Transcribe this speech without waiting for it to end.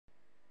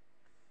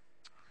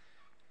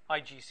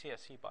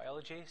IGCSE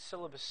Biology,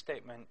 Syllabus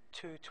Statement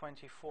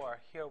 224.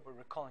 Here we're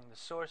recalling the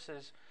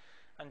sources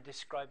and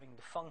describing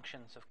the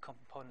functions of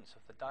components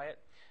of the diet.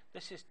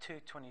 This is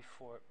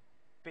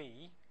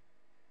 224B,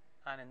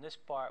 and in this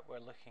part we're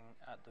looking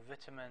at the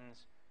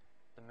vitamins,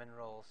 the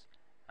minerals,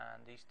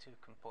 and these two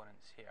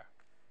components here.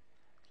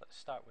 Let's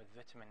start with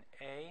vitamin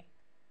A,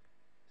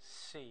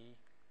 C,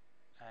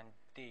 and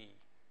D.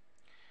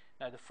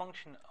 Now the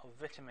function of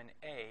vitamin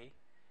A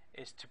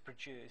is to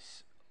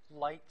produce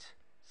light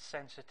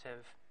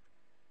sensitive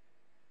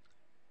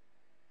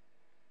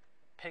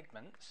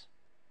pigments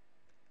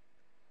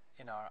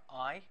in our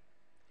eye,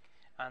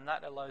 and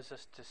that allows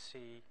us to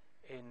see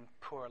in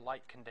poor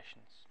light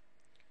conditions.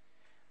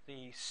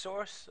 The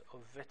source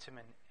of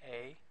vitamin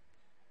A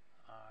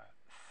are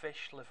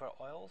fish liver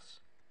oils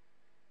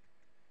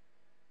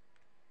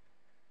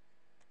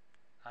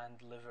and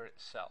liver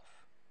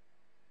itself.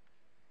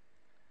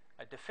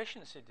 A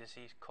deficiency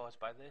disease caused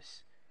by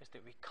this is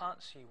that we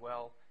can't see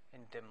well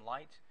in dim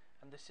light,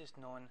 and this is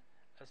known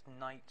as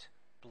night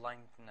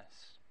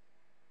blindness.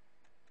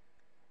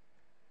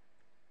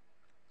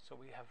 So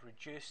we have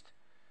reduced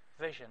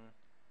vision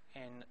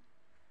in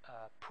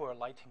poor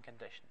lighting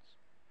conditions.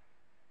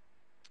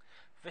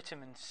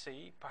 Vitamin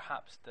C,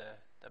 perhaps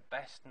the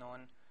best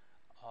known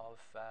of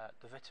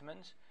the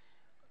vitamins,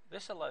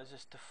 this allows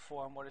us to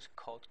form what is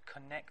called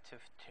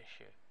connective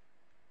tissue.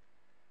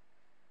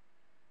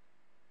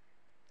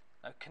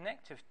 Now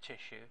connective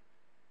tissue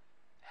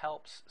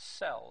helps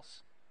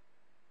cells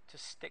to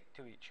stick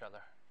to each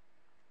other.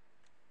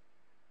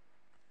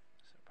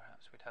 So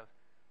perhaps we'd have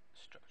a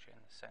structure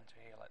in the center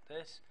here like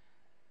this,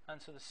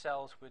 and so the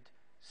cells would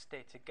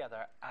stay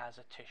together as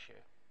a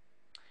tissue.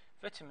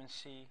 Vitamin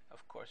C,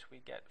 of course,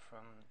 we get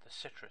from the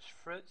citrus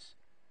fruits.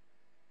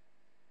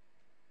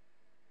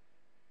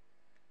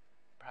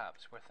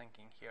 Perhaps we're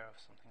thinking here of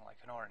something like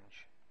an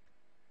orange.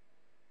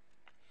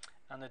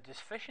 And the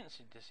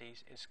deficiency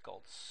disease is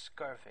called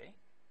scurvy.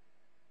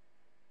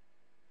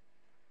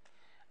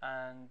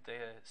 And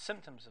the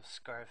symptoms of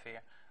scurvy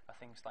are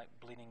things like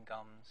bleeding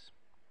gums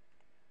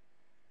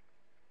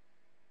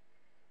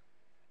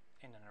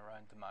in and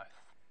around the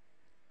mouth.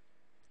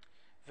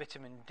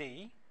 Vitamin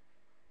D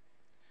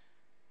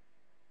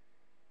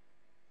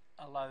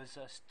allows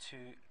us to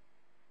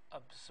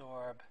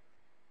absorb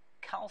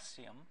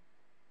calcium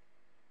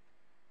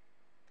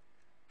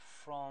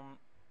from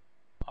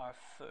our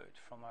food,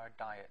 from our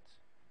diet.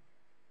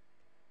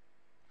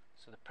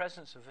 So the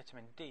presence of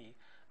vitamin D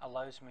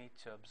allows me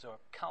to absorb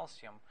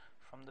calcium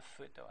from the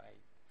food that I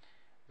eat.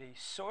 The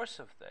source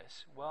of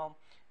this, well,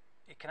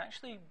 it can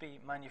actually be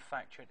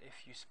manufactured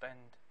if you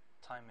spend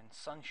time in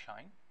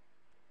sunshine,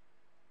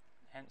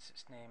 hence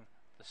its name,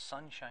 the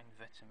sunshine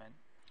vitamin,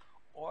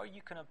 or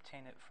you can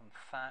obtain it from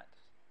fat,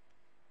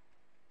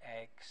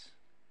 eggs,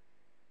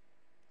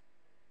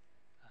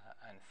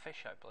 and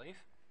fish, I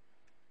believe.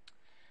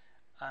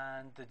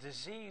 And the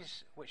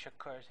disease which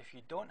occurs if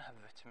you don't have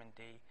vitamin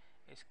D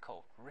is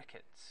called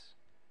rickets.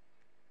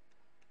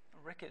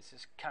 Rickets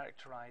is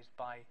characterized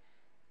by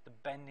the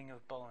bending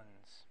of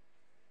bones.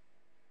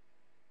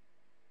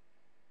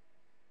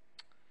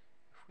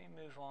 If we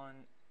move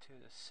on to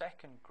the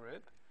second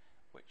group,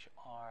 which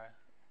are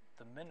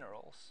the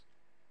minerals,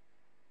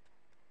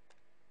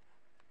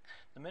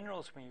 the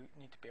minerals we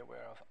need to be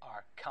aware of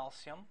are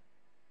calcium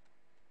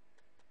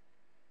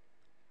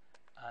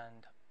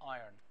and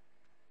iron.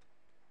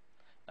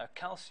 Now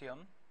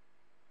calcium,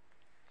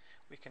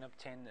 we can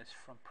obtain this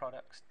from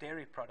products,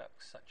 dairy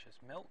products such as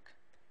milk.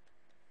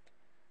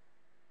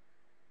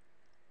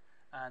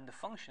 And the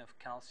function of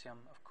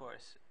calcium, of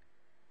course,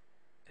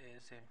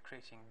 is in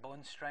creating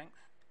bone strength.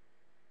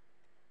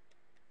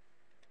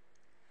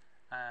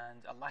 And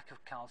a lack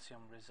of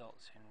calcium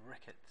results in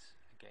rickets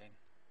again,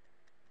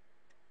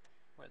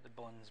 where the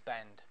bones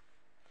bend.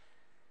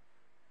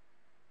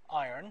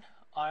 Iron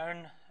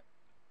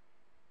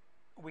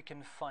we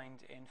can find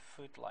in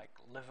food like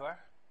liver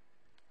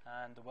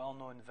and the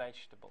well-known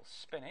vegetable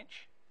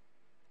spinach,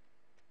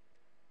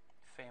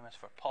 famous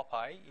for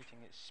Popeye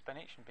eating its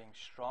spinach and being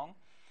strong.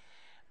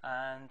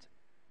 And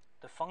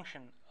the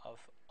function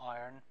of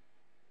iron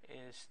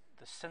is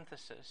the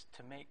synthesis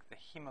to make the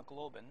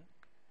hemoglobin,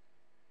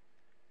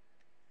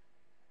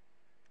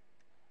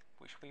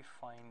 which we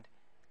find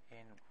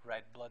in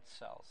red blood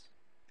cells,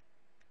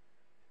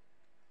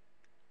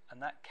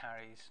 and that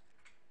carries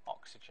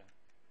oxygen.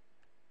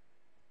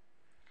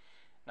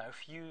 Now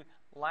if you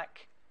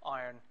lack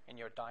iron in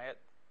your diet,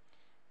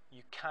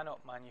 you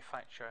cannot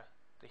manufacture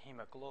the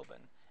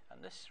hemoglobin,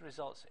 and this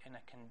results in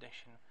a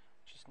condition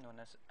which is known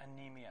as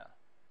anemia.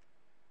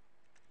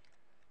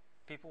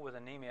 People with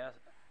anemia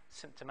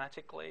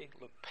symptomatically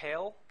look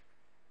pale,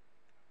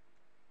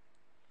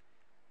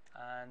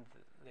 and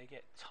they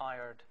get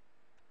tired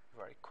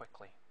very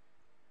quickly.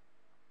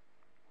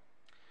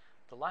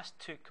 The last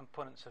two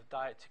components of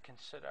diet to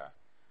consider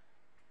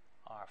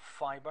are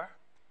fiber.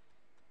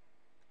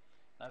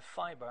 Now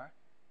fiber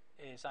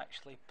is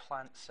actually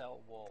plant cell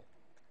wall,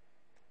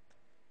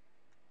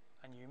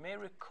 and you may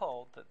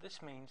recall that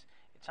this means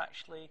it's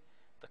actually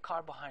the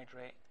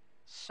carbohydrate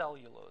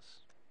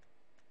cellulose.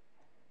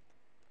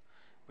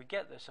 We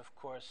get this, of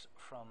course,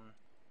 from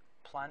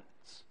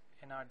plants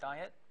in our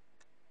diet,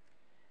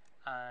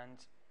 and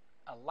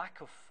a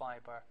lack of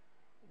fiber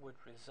would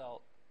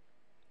result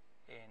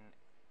in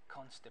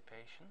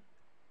constipation.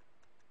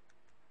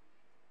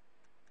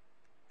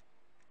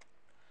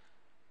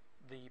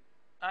 The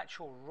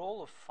actual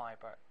role of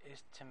fiber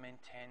is to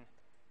maintain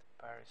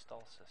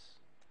peristalsis.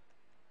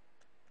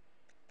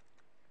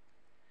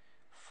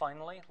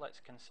 Finally, let's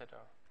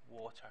consider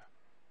water.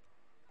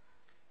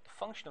 The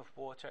function of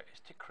water is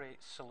to create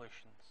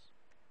solutions.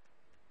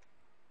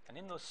 And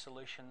in those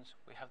solutions,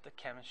 we have the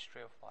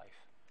chemistry of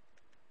life.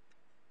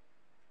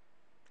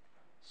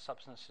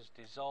 Substances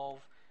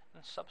dissolve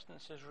and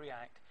substances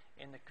react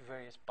in the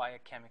various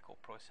biochemical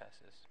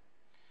processes.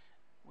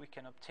 We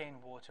can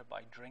obtain water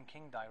by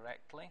drinking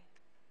directly,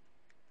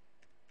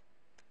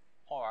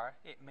 or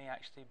it may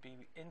actually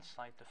be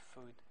inside the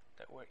food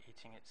that we're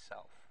eating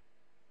itself.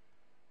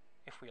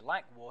 If we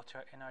lack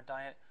water in our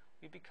diet,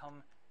 we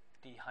become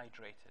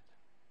dehydrated.